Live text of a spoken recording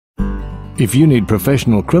If you need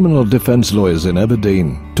professional criminal defence lawyers in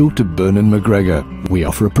Aberdeen, talk to Burn McGregor. We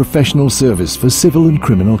offer a professional service for civil and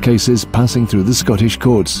criminal cases passing through the Scottish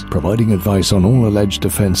courts, providing advice on all alleged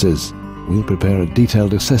offences. We'll prepare a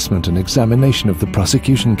detailed assessment and examination of the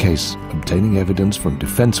prosecution case, obtaining evidence from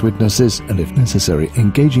defence witnesses and, if necessary,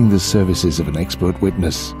 engaging the services of an expert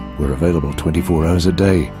witness. We're available 24 hours a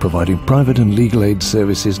day, providing private and legal aid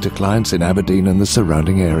services to clients in Aberdeen and the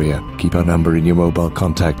surrounding area. Keep our number in your mobile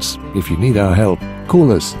contacts. If you need our help,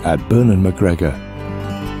 call us at Burn McGregor.